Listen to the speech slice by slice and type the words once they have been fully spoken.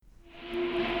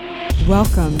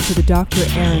Welcome to the Dr.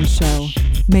 Erin Show.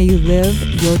 May you live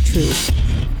your truth.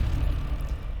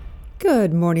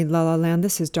 Good morning, La La Land.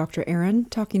 This is Dr. Erin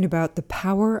talking about the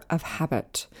power of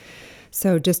habit.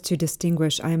 So just to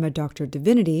distinguish, I am a doctor of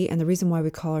divinity, and the reason why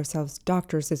we call ourselves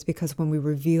doctors is because when we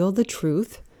reveal the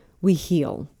truth, we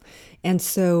heal. And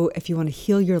so if you want to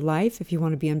heal your life, if you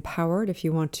want to be empowered, if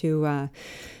you want to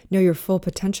know your full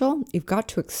potential, you've got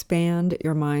to expand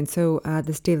your mind. So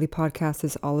this daily podcast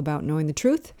is all about knowing the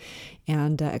truth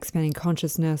and expanding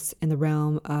consciousness in the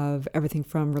realm of everything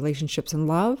from relationships and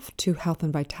love to health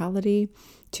and vitality,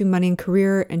 to money and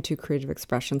career, and to creative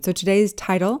expression. So today's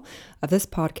title of this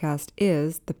podcast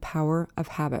is The Power of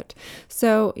Habit.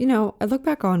 So, I look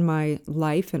back on my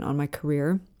life and on my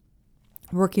career,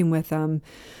 working with some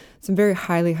very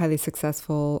highly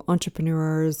successful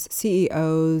entrepreneurs,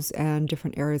 CEOs, and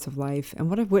different areas of life. And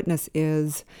what I've witnessed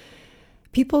is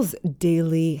people's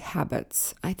daily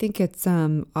habits. I think it's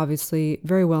obviously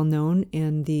very well known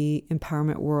in the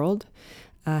empowerment world,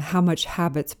 how much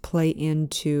habits play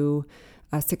into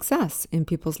success in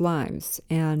people's lives.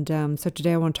 And so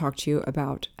today I want to talk to you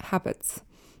about habits.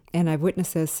 And I've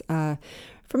witnessed this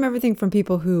from everything from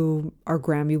people who are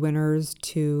Grammy winners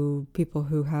to people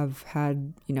who have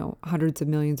had, hundreds of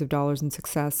millions of dollars in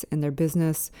success in their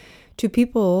business, to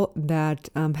people that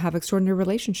have extraordinary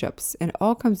relationships. And it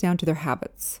all comes down to their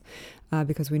habits,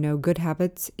 because we know good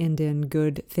habits end in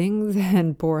good things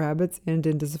and poor habits end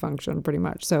in dysfunction pretty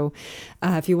much. So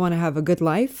if you want to have a good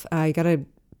life, you got to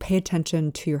pay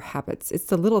attention to your habits. It's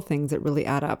the little things that really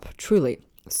add up, truly.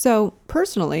 So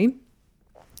personally,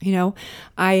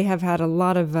 I have had a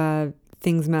lot of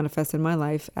things manifest in my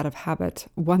life out of habit.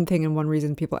 One thing and one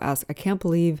reason people ask, I can't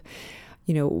believe,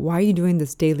 why are you doing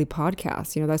this daily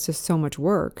podcast? That's just so much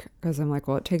work. Because I'm like,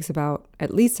 well, it takes about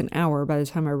at least an hour by the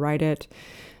time I write it,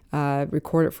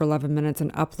 record it for 11 minutes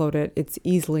and upload it. It's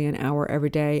easily an hour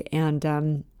every day. And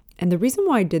the reason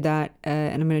why I did that,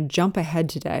 and I'm going to jump ahead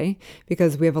today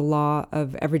because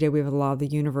every day we have a law of the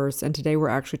universe. And today we're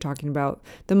actually talking about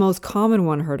the most common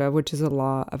one heard of, which is a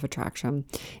law of attraction.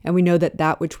 And we know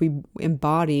that which we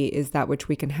embody is that which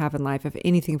we can have in life. If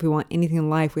we want anything in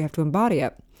life, we have to embody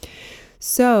it.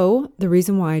 So the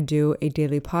reason why I do a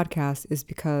daily podcast is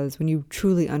because when you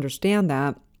truly understand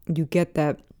that, you get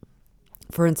that.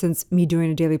 For instance, me doing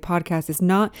a daily podcast is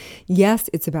not, yes,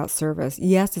 it's about service.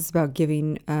 Yes, it's about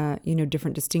giving,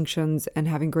 different distinctions and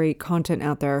having great content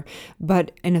out there.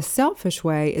 But in a selfish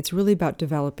way, it's really about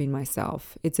developing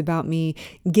myself. It's about me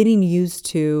getting used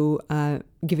to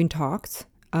giving talks,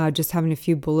 just having a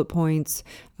few bullet points,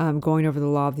 going over the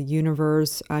law of the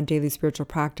universe, daily spiritual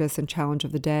practice and challenge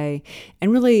of the day,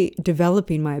 and really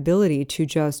developing my ability to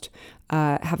just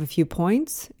have a few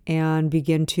points and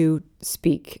begin to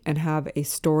speak and have a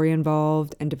story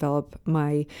involved and develop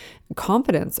my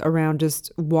confidence around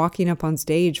just walking up on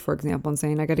stage, for example, and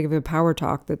saying, I got to give a power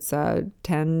talk that's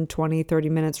 10, 20, 30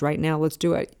 minutes right now. Let's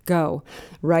do it. Go.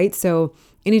 Right? So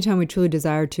anytime we truly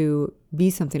desire to be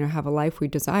something or have a life we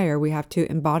desire, we have to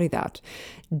embody that.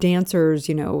 Dancers,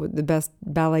 the best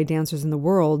ballet dancers in the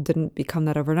world didn't become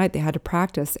that overnight. They had to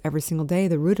practice every single day,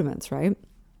 the rudiments, right?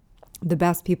 The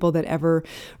best people that ever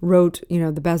wrote,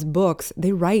 the best books,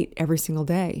 they write every single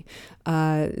day.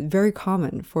 Very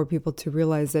common for people to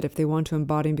realize that if they want to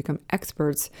embody and become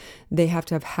experts, they have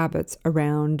to have habits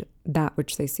around that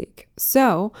which they seek.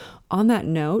 So on that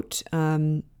note,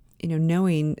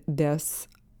 knowing this,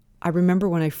 I remember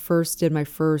when I first did my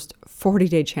first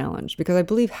 40-day challenge, because I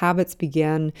believe habits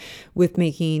begin with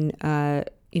making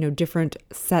different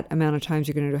set amount of times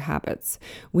you're going to do habits.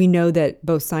 We know that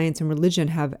both science and religion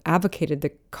have advocated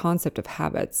the concept of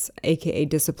habits, aka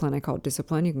discipline. I call it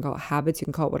discipline. You can call it habits. You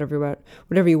can call it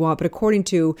whatever you want. But according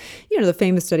to, the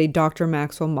famous study, Dr.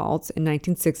 Maxwell Maltz in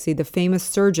 1960, the famous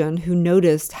surgeon who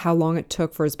noticed how long it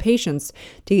took for his patients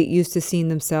to get used to seeing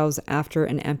themselves after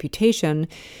an amputation,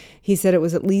 he said it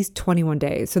was at least 21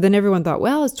 days. So then everyone thought,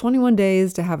 well, it's 21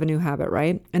 days to have a new habit,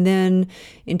 right? And then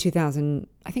in 2000,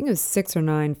 I think it was 6 or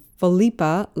 9,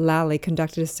 Philippa Lally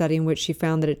conducted a study in which she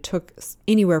found that it took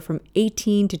anywhere from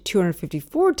 18 to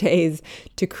 254 days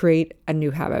to create a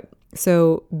new habit.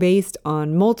 So based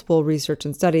on multiple research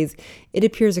and studies, it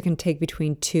appears it can take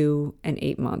between 2 and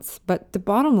 8 months. But the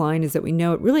bottom line is that we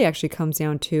know it really actually comes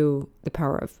down to the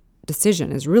power of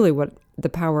decision is really what the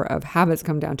power of habits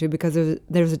come down to, because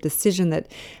there's a decision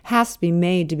that has to be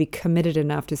made to be committed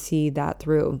enough to see that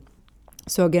through.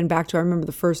 So again, back to, I remember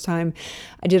the first time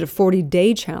I did a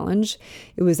 40-day challenge.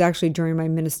 It was actually during my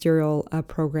ministerial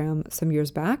program some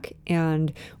years back.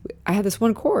 And I had this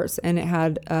one course, and it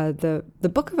had the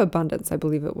Book of Abundance, I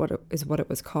believe is what it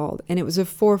was called. And it was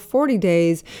for 40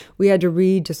 days. We had to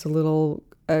read just a little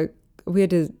we had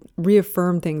to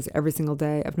reaffirm things every single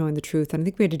day of knowing the truth. And I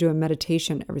think we had to do a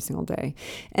meditation every single day.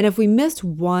 And if we missed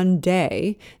one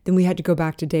day, then we had to go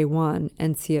back to day one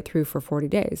and see it through for 40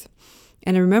 days.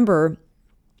 And I remember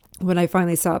when I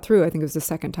finally saw it through, I think it was the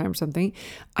second time or something,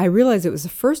 I realized it was the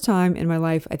first time in my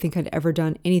life I think I'd ever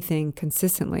done anything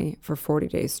consistently for 40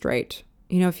 days straight.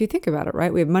 If you think about it,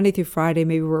 right? We have Monday through Friday.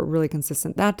 Maybe we're really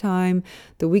consistent that time.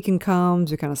 The weekend comes,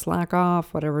 we kind of slack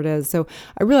off, whatever it is. So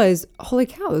I realized, holy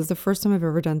cow, this is the first time I've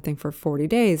ever done thing for 40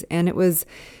 days. And it was,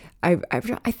 I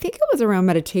think it was around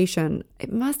meditation.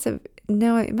 It must have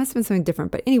been something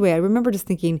different. But anyway, I remember just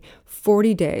thinking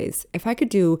 40 days, if I could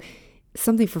do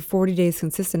something for 40 days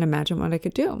consistent, imagine what I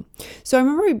could do. So I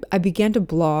remember I began to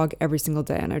blog every single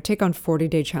day, and I would take on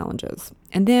 40-day challenges.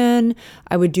 And then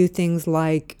I would do things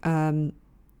like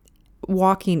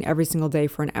walking every single day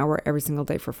for an hour every single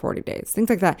day for 40 days, things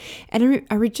like that. And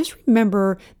I just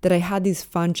remember that I had these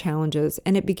fun challenges,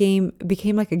 and it became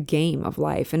like a game of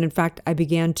life. And in fact, I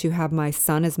began to have my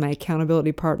son as my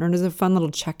accountability partner. And it was a fun little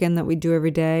check-in that we do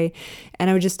every day. And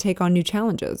I would just take on new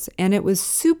challenges. And it was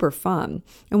super fun.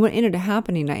 And what ended up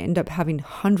happening, I ended up having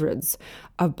hundreds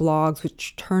of blogs,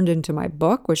 which turned into my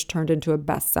book, which turned into a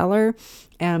bestseller,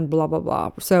 and blah, blah,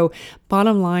 blah. So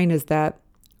bottom line is that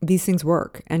these things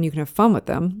work, and you can have fun with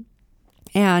them,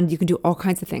 and you can do all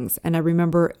kinds of things. And I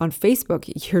remember on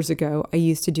Facebook years ago, I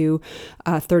used to do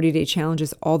 30-day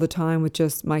challenges all the time with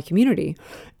just my community.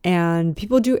 And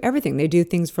people do everything. They do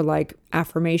things for like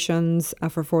affirmations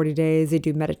for 40 days. They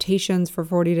do meditations for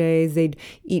 40 days. They'd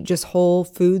eat just whole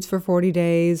foods for 40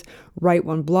 days, write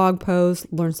one blog post,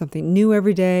 learn something new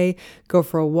every day, go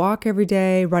for a walk every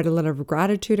day, write a letter of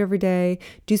gratitude every day,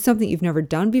 do something you've never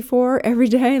done before every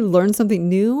day, learn something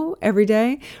new every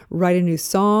day, write a new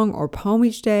song or poem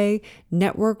each day,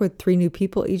 network with 3 new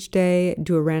people each day,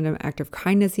 do a random act of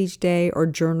kindness each day, or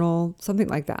journal, something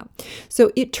like that.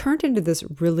 So it turned into this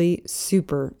really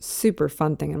super, super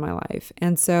fun thing in my life.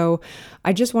 And so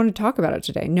I just want to talk about it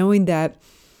today, knowing that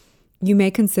you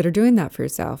may consider doing that for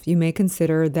yourself. You may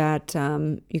consider that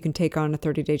you can take on a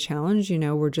 30-day challenge.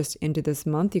 We're just into this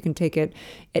month. You can take it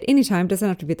at any time. It doesn't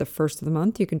have to be at the first of the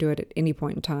month. You can do it at any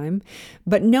point in time.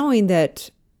 But knowing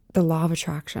that the law of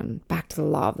attraction, back to the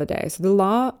law of the day. So the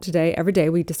law today, every day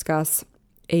we discuss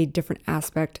a different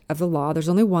aspect of the law. There's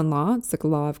only one law. It's the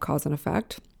law of cause and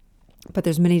effect. But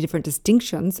there's many different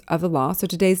distinctions of the law. So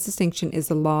today's distinction is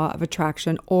the law of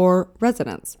attraction or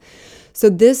resonance. So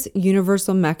this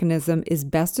universal mechanism is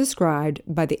best described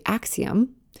by the axiom,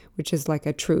 which is like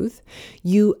a truth.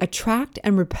 You attract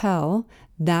and repel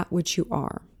that which you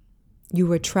are.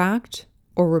 You attract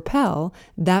or repel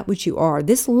that which you are.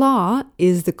 This law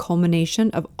is the culmination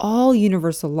of all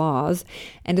universal laws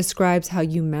and describes how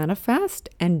you manifest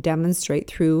and demonstrate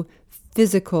through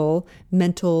physical,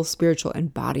 mental, spiritual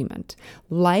embodiment.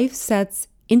 Life sets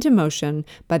into motion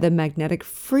by the magnetic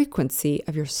frequency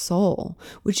of your soul,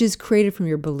 which is created from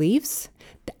your beliefs,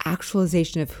 the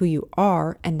actualization of who you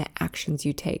are, and the actions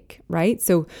you take, right?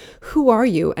 So who are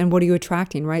you and what are you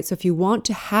attracting, right? So if you want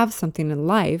to have something in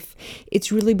life,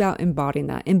 it's really about embodying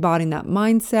that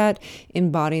mindset,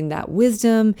 embodying that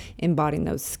wisdom, embodying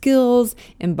those skills,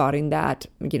 embodying that,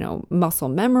 muscle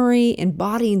memory,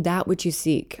 embodying that which you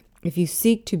seek. If you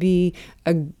seek to be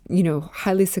a,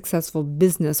 highly successful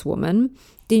businesswoman,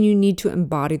 then you need to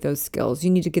embody those skills. You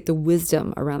need to get the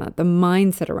wisdom around that, the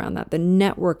mindset around that, the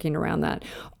networking around that,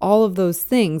 all of those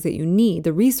things that you need,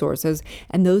 the resources,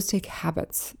 and those take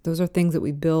habits. Those are things that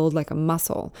we build like a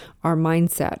muscle, our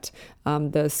mindset,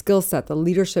 the skill set, the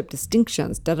leadership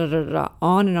distinctions,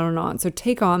 on and on and on. So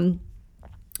take on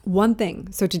one thing.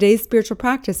 So today's spiritual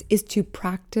practice is to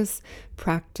practice.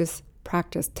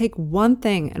 Take one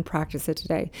thing and practice it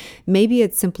today. Maybe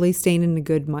it's simply staying in a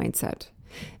good mindset.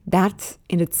 That's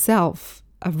in itself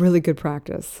a really good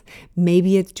practice.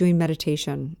 Maybe it's doing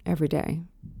meditation every day,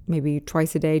 maybe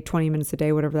twice a day, 20 minutes a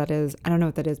day, whatever that is. I don't know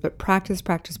what that is, but practice.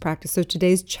 So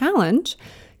today's challenge,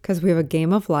 because we have a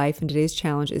game of life, and today's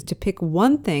challenge is to pick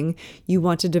one thing you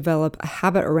want to develop a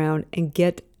habit around and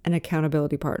get an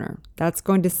accountability partner. That's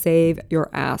going to save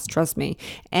your ass, trust me.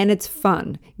 And it's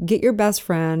fun. Get your best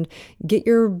friend, get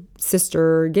your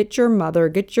sister, get your mother,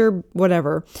 get your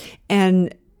whatever,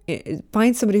 and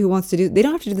find somebody who wants to they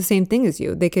don't have to do the same thing as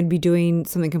you. They could be doing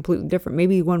something completely different.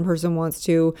 Maybe one person wants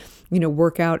to,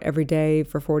 work out every day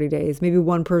for 40 days. Maybe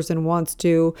one person wants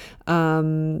to,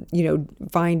 find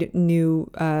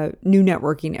new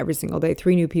networking every single day,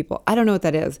 3 new people. I don't know what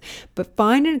that is, but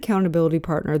find an accountability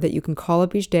partner that you can call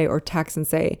up each day or text and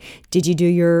say, did you do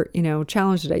your,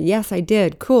 challenge today? Yes, I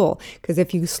did. Cool. Because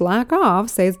if you slack off,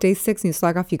 say it's day 6 and you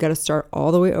slack off, you got to start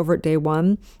all the way over at day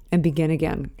 1. and begin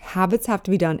again. Habits have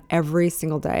to be done every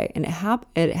single day, and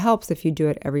it helps if you do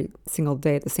it every single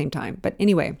day at the same time. But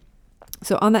anyway,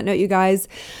 so on that note, you guys,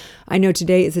 I know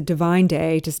today is a divine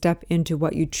day to step into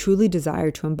what you truly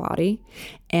desire to embody.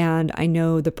 And I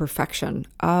know the perfection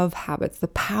of habits, the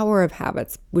power of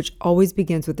habits, which always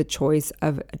begins with the choice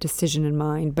of a decision in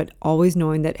mind, but always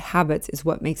knowing that habits is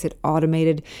what makes it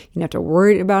automated. You don't have to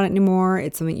worry about it anymore.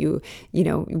 It's something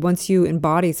once you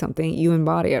embody something, you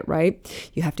embody it,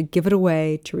 right? You have to give it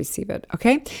away to receive it.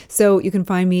 Okay. So you can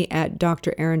find me at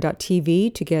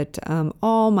drerin.tv to get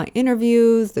all my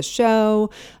interviews, the show,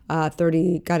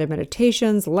 30 guided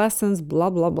meditations, lessons, blah,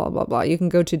 blah, blah, blah, blah. You can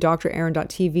go to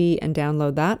drerin.tv and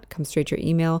download that. Comes straight to your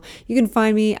email. You can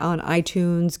find me on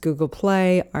iTunes, Google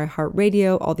Play,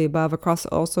 iHeartRadio, all the above, across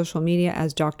all social media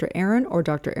as Dr. Erin or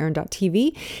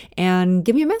drerin.tv. And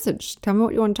give me a message. Tell me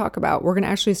what you want to talk about. We're going to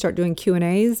actually start doing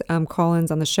Q&As,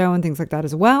 call-ins on the show and things like that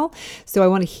as well. So I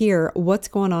want to hear what's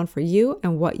going on for you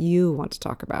and what you want to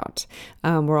talk about.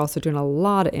 We're also doing a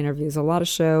lot of interviews, a lot of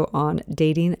show on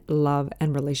dating, love,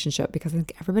 and relationship, because I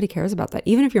think everybody cares about that.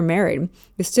 Even if you're married,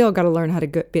 you still got to learn how to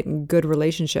get in good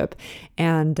relationship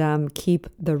and keep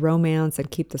the romance and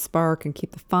keep the spark and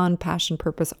keep the fun, passion,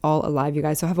 purpose all alive, you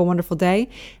guys. So have a wonderful day,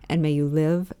 and may you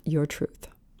live your truth.